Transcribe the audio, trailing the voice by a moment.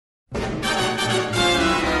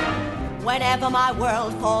Whenever my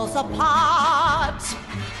world falls apart,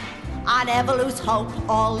 I never lose hope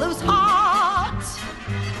or lose heart.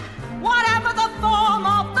 Whatever the form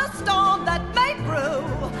of the storm that may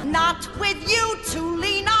brew, not with you to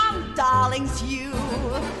lean on, darlings, you.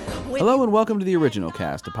 Hello and welcome to The Original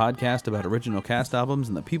Cast, a podcast about original cast albums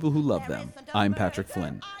and the people who love them. I'm Patrick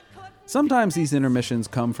Flynn. Sometimes these intermissions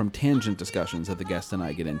come from tangent discussions that the guest and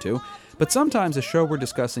I get into, but sometimes a show we're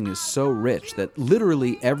discussing is so rich that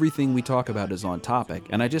literally everything we talk about is on topic,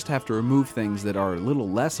 and I just have to remove things that are a little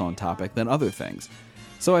less on topic than other things.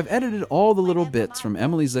 So I've edited all the little bits from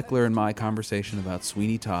Emily Zickler and my conversation about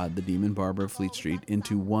Sweeney Todd, the demon barber of Fleet Street,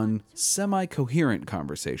 into one semi-coherent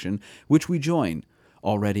conversation, which we join,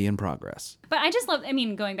 already in progress. But I just love,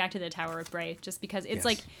 going back to the Tower of Bray, just because it's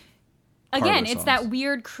again, it's that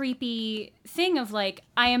weird, creepy thing of I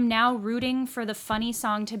am now rooting for the funny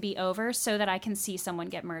song to be over so that I can see someone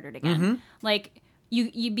get murdered again. Mm-hmm.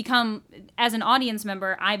 You become, as an audience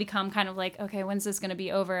member, I become kind of okay, when's this going to be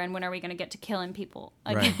over and when are we going to get to killing people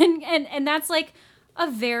again? Right. And that's a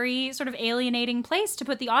very sort of alienating place to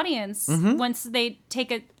put the audience once they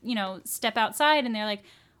take a, step outside and they're like,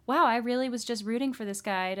 wow, I really was just rooting for this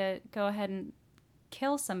guy to go ahead and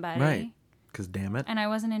kill somebody. Right. Because damn it. And I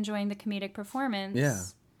wasn't enjoying the comedic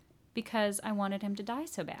performance because I wanted him to die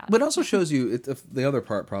so bad. But it also shows you the other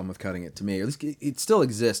problem with cutting it, to me, at least it still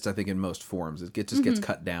exists, I think, in most forms. It just gets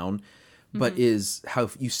cut down. But is how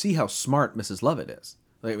you see how smart Mrs. Lovett is.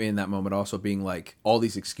 In that moment also being all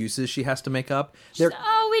these excuses she has to make up.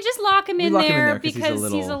 We just lock him in there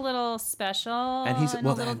because he's a little special and he's a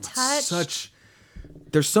little touched.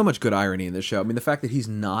 There's so much good irony in this show. The fact that he's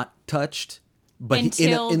not touched... But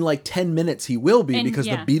in 10 minutes he will be because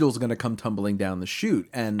the beetle's going to come tumbling down the chute.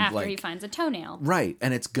 And after he finds a toenail. Right.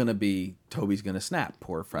 And it's going to be, Toby's going to snap.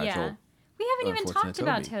 Poor fragile. Yeah. We haven't even talked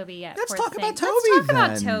about Toby yet. Let's talk about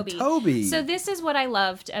Toby. Toby. So this is what I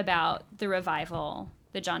loved about the revival,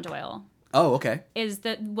 the John Doyle. Oh, okay. Was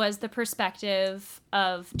the perspective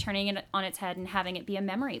of turning it on its head and having it be a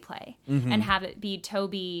memory play. Mm-hmm. And have it be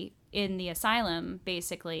Toby in the asylum,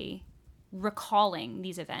 basically recalling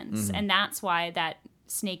these events. And that's why that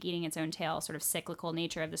snake eating its own tail sort of cyclical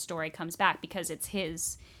nature of the story comes back, because it's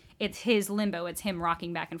his limbo. It's him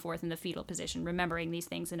rocking back and forth in the fetal position, remembering these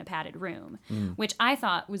things in a padded room, which I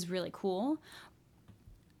thought was really cool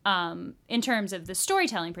in terms of the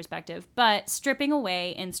storytelling perspective. But stripping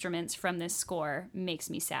away instruments from this score makes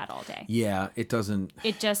me sad all day. Yeah, it doesn't.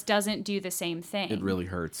 It just doesn't do the same thing. It really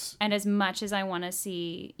hurts. And as much as I want to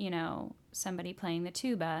see, somebody playing the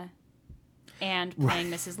tuba and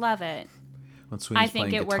playing Mrs. Lovett, I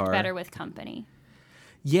think it worked better with company.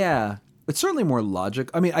 Yeah, it's certainly more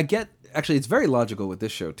logic. It's very logical with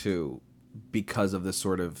this show too, because of this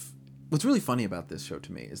sort of... What's really funny about this show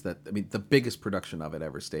to me is that, the biggest production of it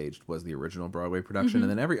ever staged was the original Broadway production,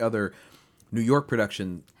 and then every other New York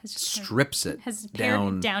production strips it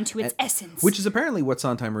down to its essence. Which is apparently what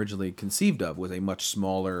Sondheim originally conceived of, was a much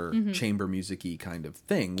smaller chamber music-y kind of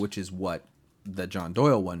thing, which is what the John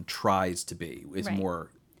Doyle one tries to be. Is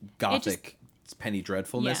more gothic penny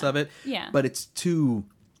dreadfulness of it. Yeah. But it's too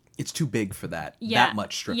big for that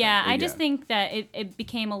much stripping. Yeah, I just think that it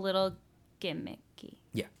became a little gimmicky.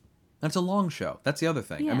 Yeah. And it's a long show. That's the other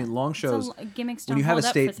thing. Yeah. Long shows, gimmicks when you have a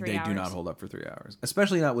state, they do not hold up for 3 hours.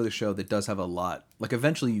 Especially not with a show that does have a lot.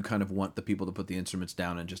 Eventually you kind of want the people to put the instruments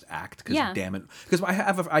down and just act, because damn it. Because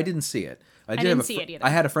I didn't see it. I didn't see it either. I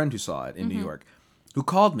had a friend who saw it in New York, who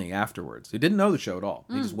called me afterwards. He didn't know the show at all.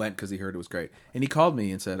 He just went because he heard it was great. And he called me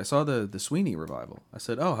and said, I saw the Sweeney revival. I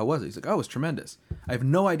said, oh, how was it? He's like, oh, it was tremendous. I have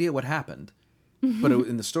no idea what happened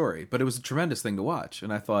in the story, but it was a tremendous thing to watch.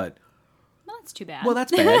 And I thought... Well, that's too bad. Well,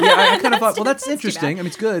 that's bad. Yeah, I kind of thought, well, that's interesting.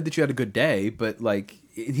 It's good that you had a good day, but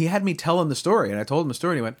he had me tell him the story, and I told him the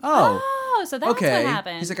story, and he went, oh, so that's okay. What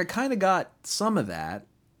happened. He's like, I kind of got some of that.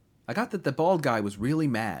 I got that the bald guy was really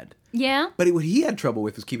mad. Yeah. But what he had trouble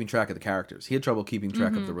with was keeping track of the characters. He had trouble keeping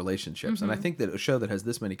track of the relationships. And I think that a show that has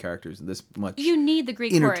this many characters and this much... You need the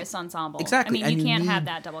Greek chorus ensemble. Exactly. You can't have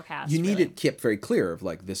that double cast. You need it kept very clear of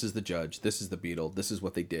this is the judge, this is the beetle, this is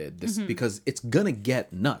what they did. This because it's going to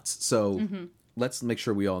get nuts. So let's make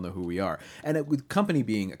sure we all know who we are. And with Company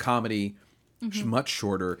being a comedy... much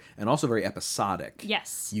shorter and also very episodic.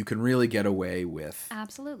 Yes, you can really get away with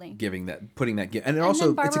putting that, and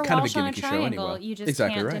also it's a kind of a gimmicky show anyway. You just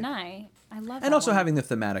can't deny. I love that. And also one. having the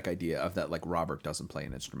thematic idea of that, Robert doesn't play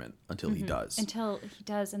an instrument until he does. Until he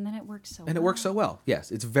does, and then it works so. And it works so well.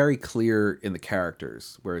 Yes, it's very clear in the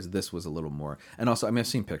characters, whereas this was a little more. And also, I've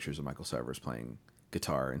seen pictures of Michael Severus playing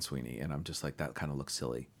guitar in Sweeney, and I'm just that kind of looks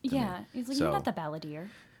silly. Yeah, you're not the balladeer.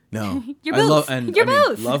 No, you're both.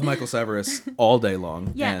 Love Michael Severus all day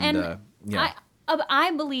long. Yeah, and Yeah.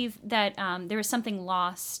 I believe that there is something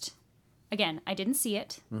lost. Again, I didn't see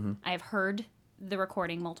it. I have heard the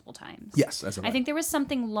recording multiple times. Yes, I think there was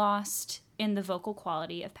something lost in the vocal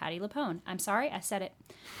quality of Patti LuPone. I'm sorry, I said it.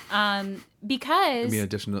 Because...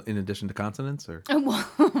 in addition to consonants? Or?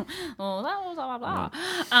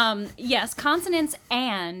 Yes, consonants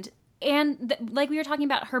and like we were talking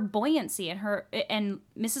about, her buoyancy and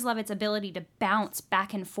Mrs. Lovett's ability to bounce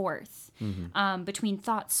back and forth between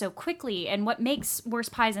thoughts so quickly. And what makes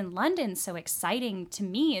Worst Pies in London so exciting to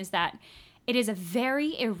me is that it is a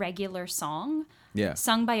very irregular song,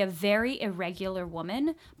 sung by a very irregular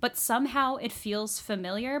woman, but somehow it feels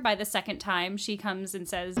familiar by the second time she comes and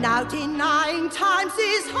says, "Now 9 times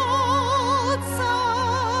is hard,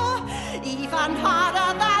 sir, even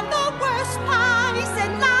harder than the worst pies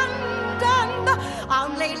in London.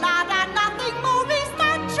 Only lard and nothing more, is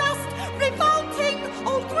that just revolting,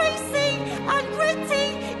 all greasy and gritty?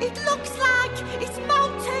 It looks like it's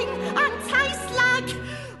molting and tastes like,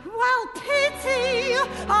 well, pity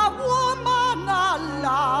a woman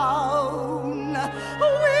alone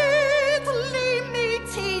with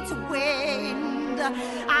limited wind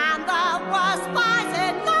and the worst pies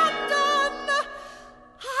in London.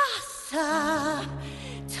 Ah, sir,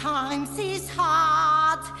 times is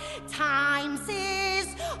hard, times is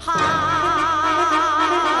hard.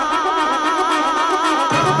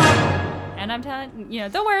 And I'm telling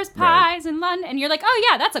the worst pies in London, and you're like, oh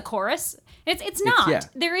yeah, that's a chorus. It's not.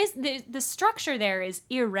 There is the structure there is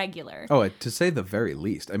irregular. Oh, to say the very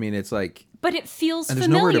least. I mean, it's like, but it feels and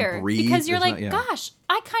familiar nowhere to breathe. Because you're gosh,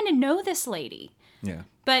 I kind of know this lady. Yeah.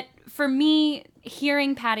 But for me,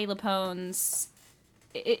 hearing Patti LuPone's,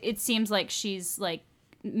 it seems like she's like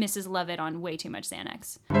Mrs. Lovett on way too much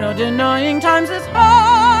Xanax. No denying times is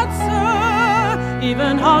hard, sir,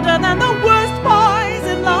 even harder than the worst pies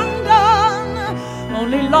in London.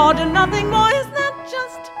 Only Lord and nothing more, is that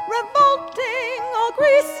just revolting or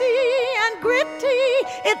greasy and gritty?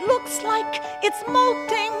 It looks like it's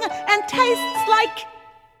molting and tastes like,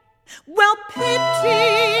 well,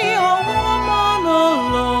 pity a woman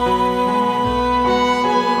alone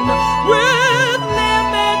with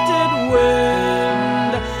limited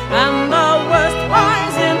wind and the worst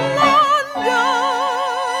pies in London.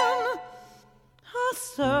 Ah,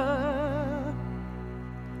 sir,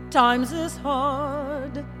 times is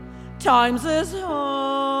hard, times is hard.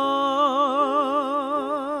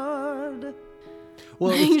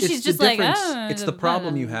 Well, it's She's the just like, difference. oh, It's the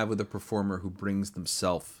problem you have with a performer who brings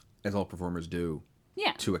themselves, as all performers do,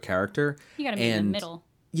 to a character. You gotta meet in the middle.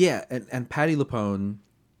 Yeah, and Patti LuPone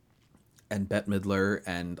and Bette Midler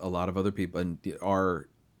and a lot of other people are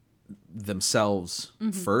themselves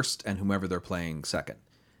first, and whomever they're playing second.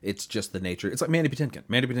 It's just the nature. It's like Mandy Patinkin.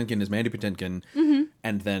 Mandy Patinkin is Mandy Patinkin,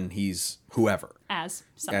 and then he's whoever. As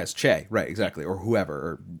Che, right, exactly, or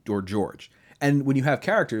whoever, or George. And when you have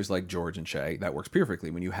characters like George and Che, that works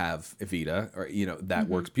perfectly. When you have Evita, or that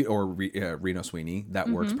works, or Reno Sweeney, that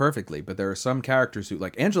works perfectly. But there are some characters who,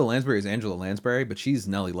 like Angela Lansbury is Angela Lansbury, but she's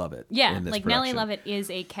Nellie Lovett. Yeah, in this like production. Nellie Lovett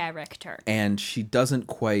is a character, and she doesn't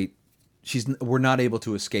quite. We're not able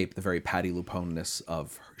to escape the very Patti LuPone-ness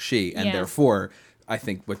of she, and therefore, I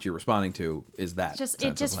think what you're responding to is that.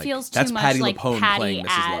 It just like, feels that's too much Patti like LuPone Patti playing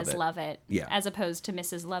Mrs. as Lovett, as opposed to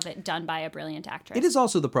Mrs. Lovett done by a brilliant actress. It is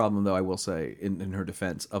also the problem, though, I will say, in her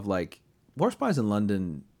defense, of like, Worst Pies in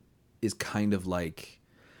London is kind of like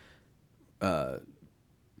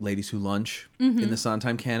Ladies Who Lunch in the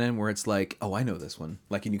Sondheim canon, where it's like, oh, I know this one.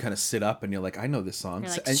 Like, and you kind of sit up and you're like, I know this song.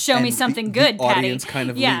 You're like, show me something good, the audience Patti. kind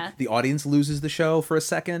of the audience loses the show for a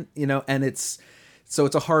second, and it's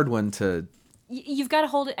a hard one to. You've got to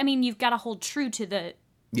hold it. I mean, you've got to hold true to the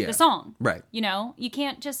song, right? You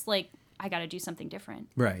can't just like, I got to do something different,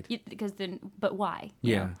 right? Because then, but why?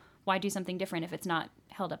 You know? Why do something different if it's not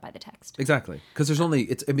held up by the text? Exactly, because there's only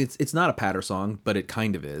it's not a patter song, but it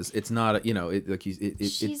kind of is. It's not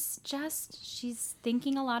she's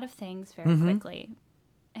thinking a lot of things very quickly,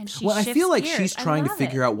 and she. Well, I feel like she's trying to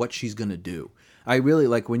figure out what she's gonna do. I really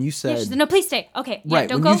like when you said, she said, "No, please stay." Okay, right?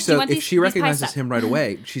 Don't when go. You said, if she recognizes these him right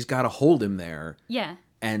away, she's got to hold him there. Yeah.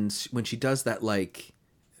 And when she does that, like.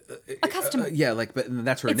 A customer. But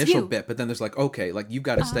that's her initial bit. But then there's like, okay, like you've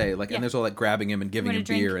got to stay. Like, and there's all like grabbing him and giving him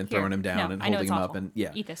beer and throwing him down and holding him up and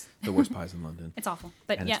eat this. The Worst Pies in London. It's awful,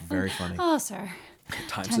 but and it's very funny. Oh, sir.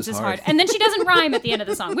 Times is hard. And then she doesn't rhyme at the end of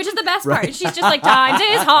the song, which is the best part. She's just like, times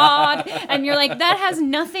is hard. And you're like, that has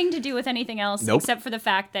nothing to do with anything else except for the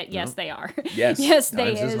fact that, yes, they are. Yes,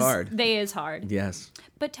 they is hard. They is hard. Yes.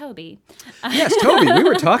 But Toby. Yes, Toby. We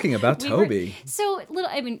were talking about Toby.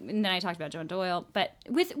 And then I talked about Joan Doyle. But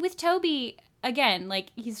with Toby, again,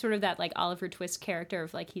 like, he's sort of that, like, Oliver Twist character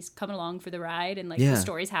of, like, he's coming along for the ride and, like, the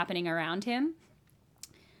story's happening around him.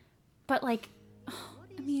 But, like,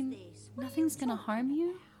 I mean, nothing's gonna harm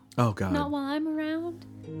you. Oh, God. Not while I'm around.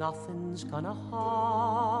 Nothing's gonna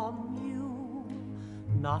harm you,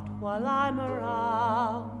 not while I'm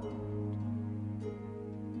around.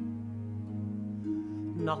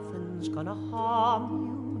 Nothing's gonna harm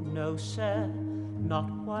you, no sir,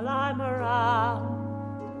 not while I'm around.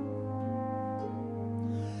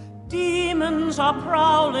 Demons are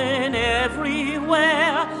prowling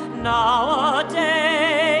everywhere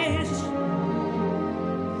nowadays.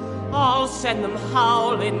 I'll send them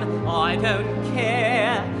howling, I don't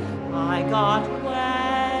care, I got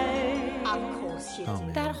way. Of course you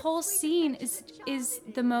do. That whole scene is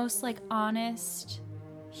the most, like, honest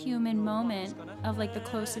human moment of, like, the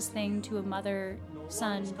closest thing to a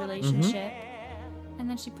mother-son relationship. And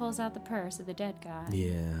then she pulls out the purse of the dead guy.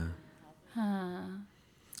 Yeah.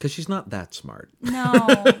 Because she's not that smart. No.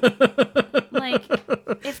 Like,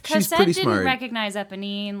 if Cosette didn't smart. Recognize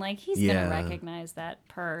Eponine, like, he's gonna recognize that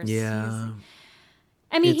purse. Yeah.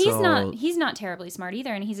 I mean, he's not terribly smart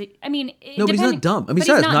either, and but he's not dumb. I mean, he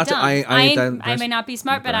says not dumb. I may not be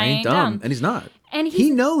smart, but I ain't dumb. And he's not. And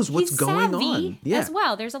he knows what's he's going savvy on. as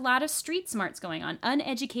well. There's a lot of street smarts going on.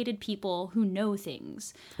 Uneducated people who know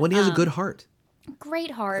things. When he has a good heart.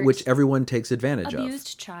 Great heart. Which everyone takes advantage of.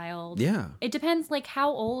 Abused child. Yeah. It depends, like, how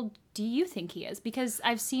old do you think he is? Because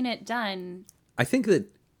I've seen it done. I think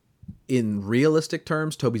that in realistic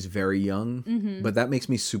terms, Toby's very young, but that makes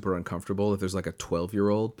me super uncomfortable if there's like a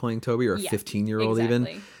 12-year-old playing Toby or a 15-year-old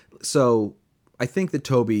even. So I think that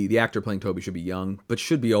Toby, the actor playing Toby, should be young, but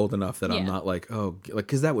should be old enough that I'm not like,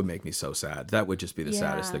 because that would make me so sad. That would just be the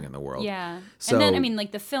saddest thing in the world. Yeah. So, and then, I mean,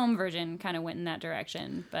 like, the film version kind of went in that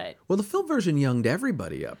direction, but... Well, the film version younged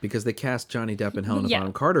everybody up because they cast Johnny Depp and Helena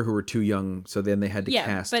Bonham Carter, who were too young, so then they had to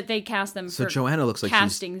cast... but they cast them so for Joanna looks like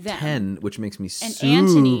casting she's them. 10, which makes me and super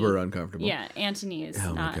Antony, uncomfortable. Yeah, Antony is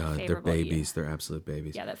oh not my God, they're babies. They're absolute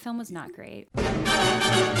babies. Yeah, that film was not great.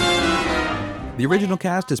 The Original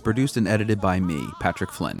Cast is produced and edited by me, Patrick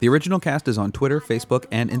Flynn. The Original Cast is on Twitter, Facebook,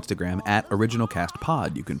 and Instagram at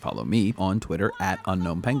OriginalCastPod. You can follow me on Twitter at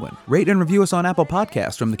UnknownPenguin. Rate and review us on Apple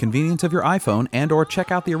Podcasts from the convenience of your iPhone, and or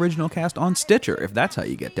check out The Original Cast on Stitcher if that's how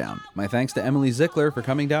you get down. My thanks to Emily Zickler for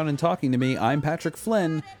coming down and talking to me. I'm Patrick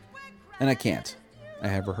Flynn, and I can't. I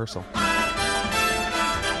have rehearsal. I've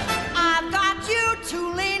got you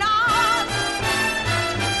to lean on.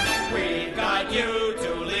 We've got you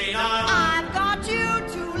to lean on. I've got you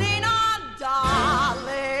to lean on,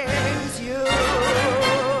 darlings, you.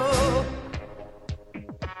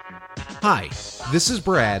 Hi, this is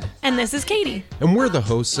Brad. And this is Katie. And we're the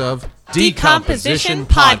hosts of Decomposition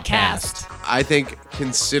Podcast. I think,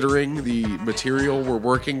 considering the material we're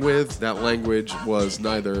working with, that language was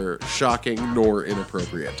neither shocking nor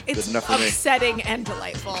inappropriate. It's Good enough for me. upsetting and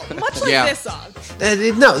delightful, much like this song.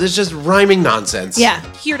 No, this is just rhyming nonsense. Yeah,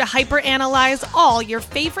 here to hyperanalyze all your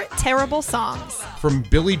favorite terrible songs. From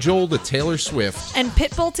Billy Joel to Taylor Swift And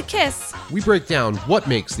Pitbull to Kiss, we break down what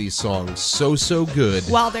makes these songs so good.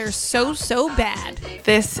 while they're so bad.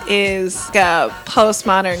 This is a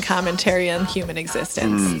postmodern commentary on human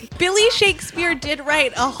existence. Billy Shakespeare did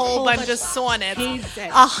write a whole bunch of sonnets,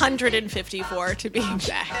 154 to be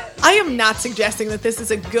exact. I am not suggesting that this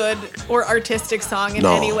is a good or artistic song in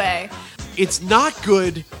any way. It's not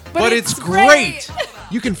good, but it's great.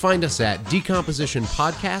 You can find us at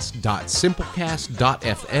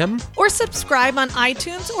decompositionpodcast.simplecast.fm. Or subscribe on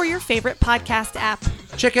iTunes or your favorite podcast app.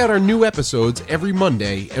 Check out our new episodes every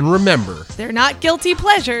Monday, and remember, They're not guilty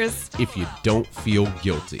pleasures. if you don't feel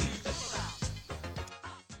guilty.